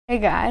Hey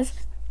guys,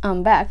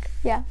 I'm back.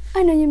 Yeah,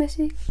 I know you miss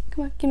me.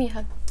 Come on, give me a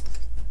hug.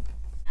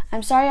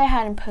 I'm sorry I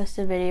hadn't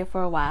posted a video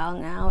for a while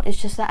now.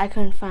 It's just that I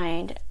couldn't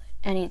find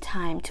any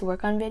time to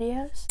work on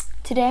videos.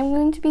 Today I'm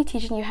going to be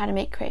teaching you how to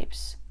make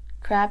crepes.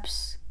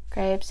 Crepes,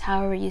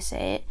 however you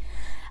say it.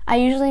 I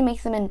usually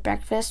make them in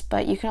breakfast,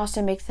 but you can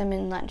also make them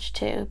in lunch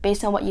too,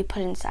 based on what you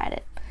put inside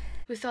it.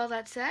 With all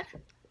that said,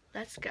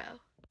 let's go.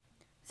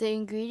 The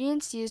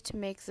ingredients used to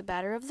make the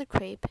batter of the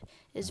crepe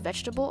is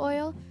vegetable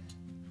oil,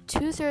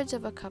 2/3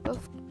 of a cup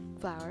of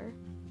flour,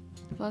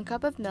 1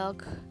 cup of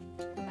milk,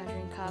 a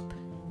measuring cup,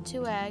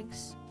 2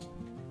 eggs,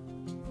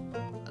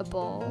 a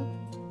bowl,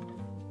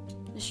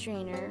 a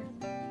strainer,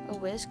 a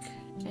whisk,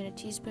 and a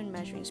teaspoon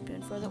measuring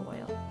spoon for the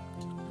oil.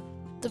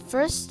 The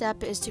first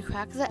step is to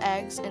crack the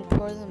eggs and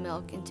pour the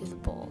milk into the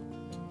bowl.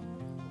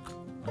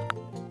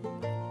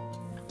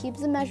 Keep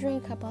the measuring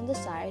cup on the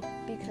side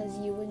because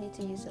you will need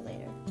to use it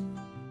later.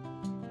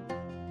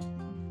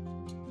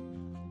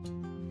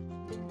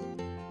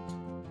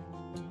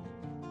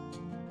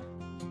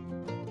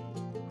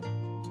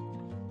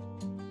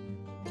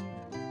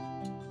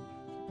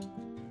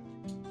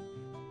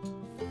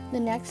 The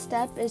next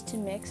step is to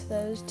mix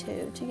those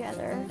two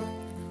together,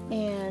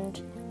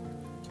 and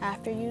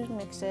after you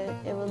mix it,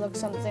 it will look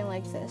something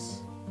like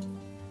this.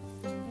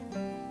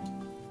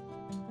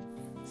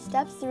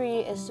 Step 3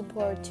 is to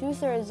pour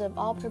 2/3 of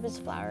all-purpose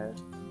flour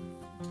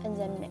and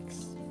then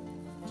mix.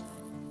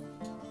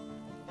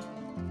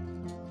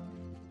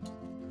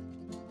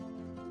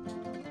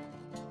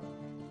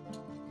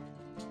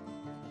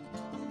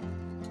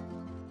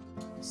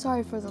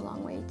 Sorry for the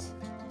long wait.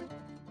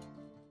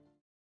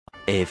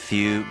 A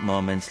few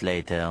moments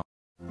later.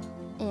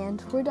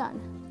 And we're done.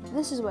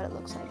 This is what it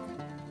looks like.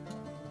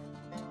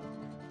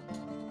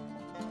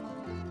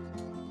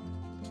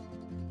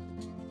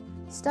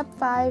 Step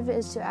 5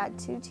 is to add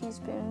 2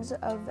 teaspoons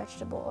of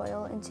vegetable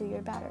oil into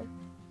your batter.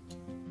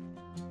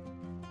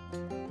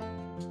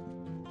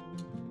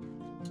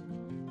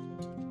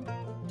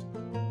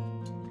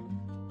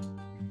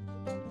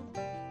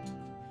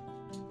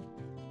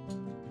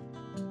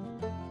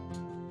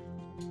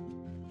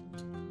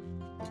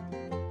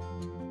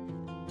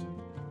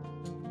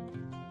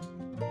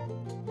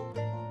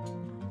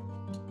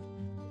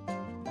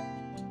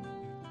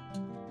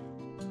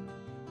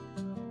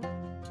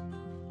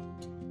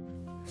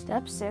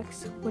 Step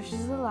 6, which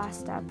is the last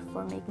step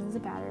for making the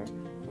batter,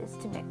 is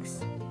to mix.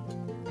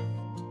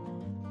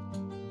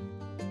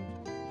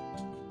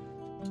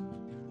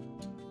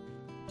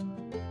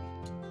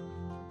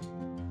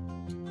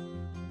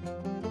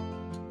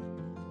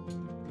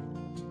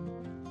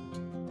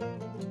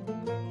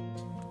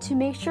 To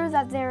make sure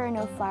that there are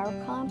no flour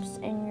clumps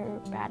in your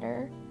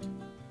batter,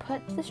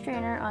 put the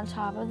strainer on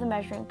top of the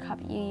measuring cup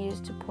you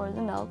used to pour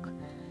the milk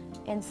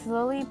and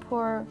slowly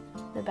pour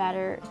the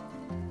batter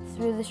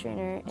through the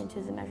strainer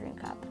into the measuring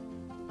cup.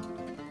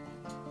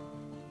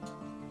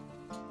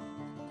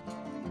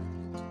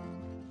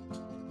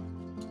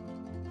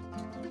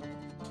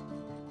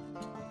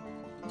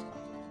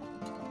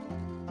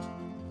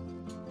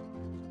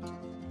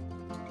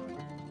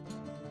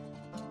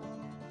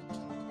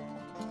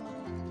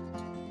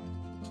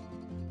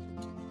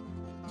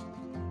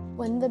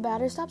 When the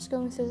batter stops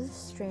going through the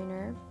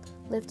strainer,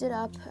 lift it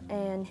up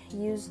and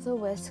use the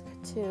whisk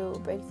to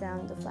break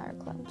down the flour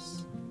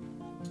clumps.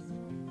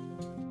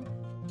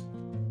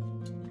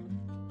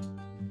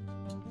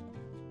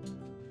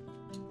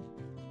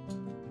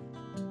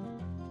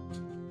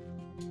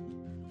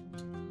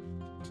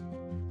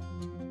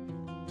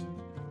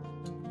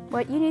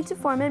 What you need to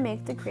form and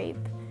make the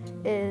crepe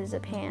is a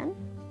pan,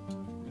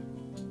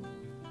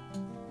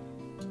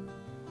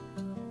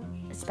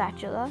 a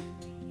spatula,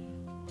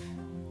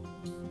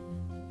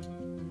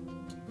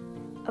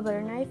 a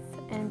butter knife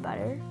and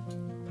butter,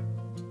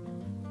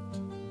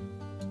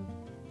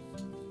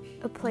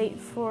 a plate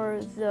for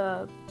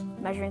the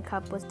measuring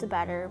cup with the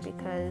batter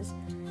because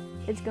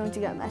it's going to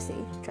get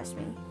messy, trust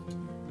me,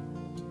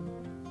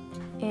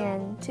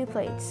 and 2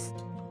 plates.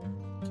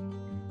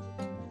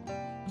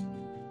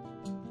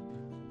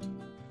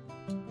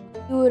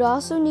 You would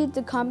also need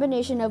the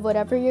combination of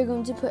whatever you're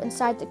going to put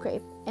inside the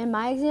crepe. In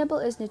my example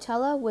is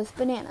Nutella with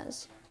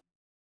bananas.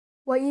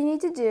 What you need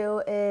to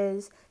do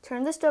is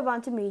turn the stove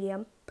onto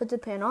medium, put the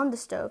pan on the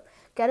stove,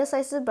 get a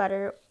slice of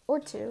butter or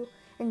 2,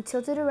 and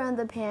tilt it around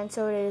the pan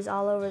so it is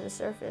all over the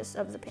surface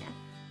of the pan.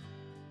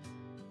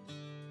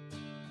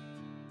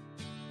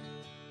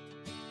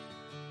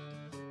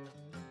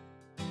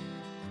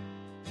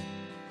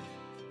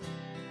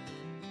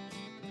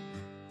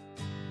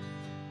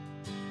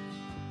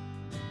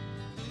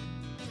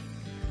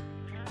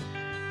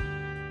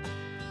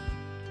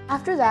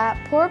 After that,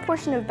 pour a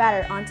portion of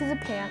batter onto the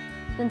pan,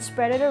 then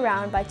spread it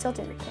around by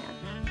tilting the pan.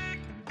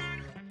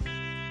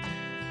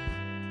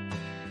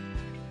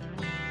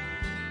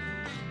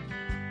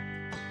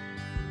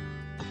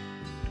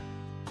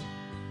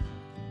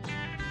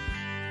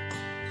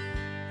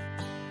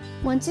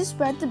 Once you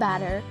spread the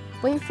batter,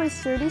 wait for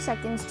 30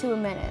 seconds to a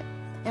minute.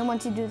 And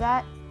once you do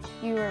that,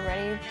 you are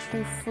ready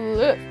to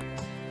flip.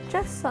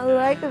 just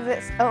like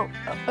this. Oh,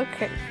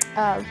 okay.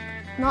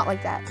 Not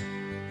like that.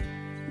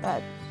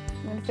 But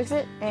I'm gonna fix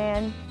it,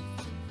 and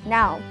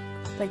now,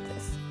 like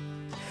this.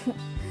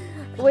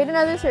 Wait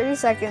another 30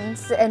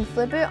 seconds and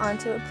flip it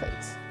onto a plate.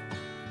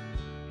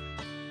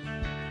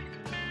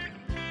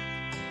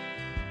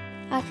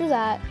 After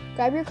that,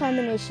 grab your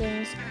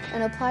combinations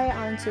and apply it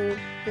onto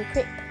your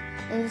crepe.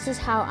 And this is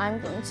how I'm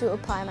going to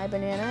apply my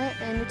banana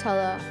and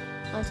Nutella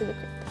onto the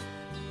crepe.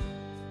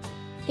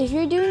 If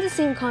you're doing the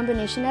same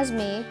combination as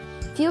me,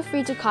 feel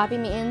free to copy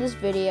me in this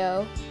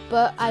video,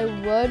 but I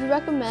would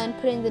recommend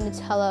putting the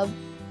Nutella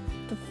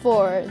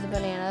before the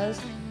bananas.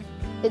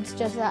 It's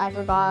just that I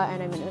forgot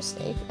and I made a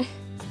mistake.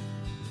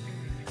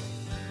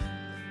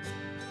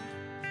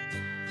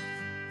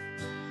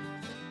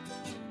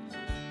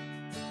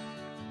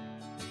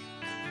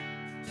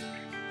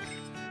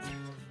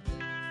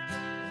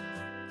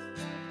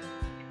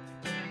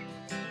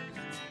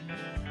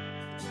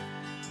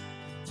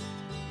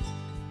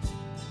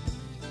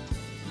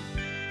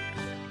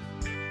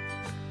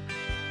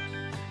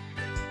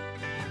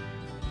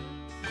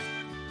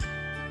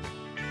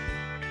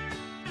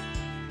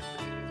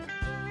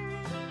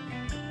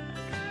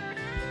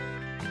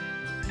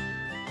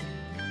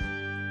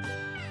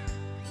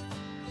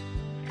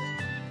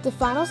 The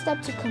final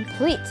step to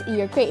complete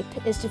your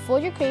crepe is to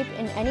fold your crepe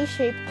in any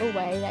shape or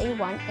way that you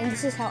want, and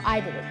this is how I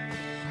did it.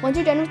 Once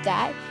you're done with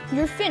that,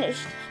 you're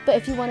finished. But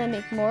if you want to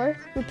make more,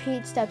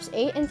 repeat steps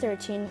 8 and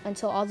 13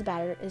 until all the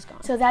batter is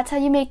gone. So that's how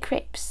you make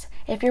crepes.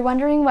 If you're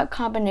wondering what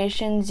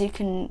combinations you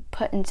can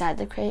put inside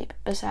the crepe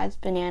besides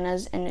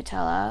bananas and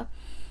Nutella,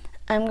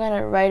 I'm going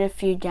to write a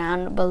few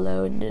down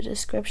below in the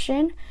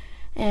description.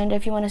 And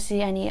if you want to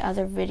see any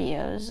other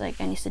videos, like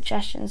any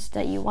suggestions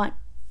that you want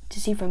to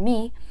see from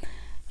me,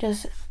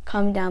 just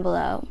comment down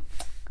below.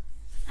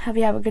 Hope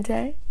you have a good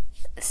day.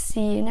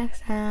 See you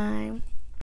next time.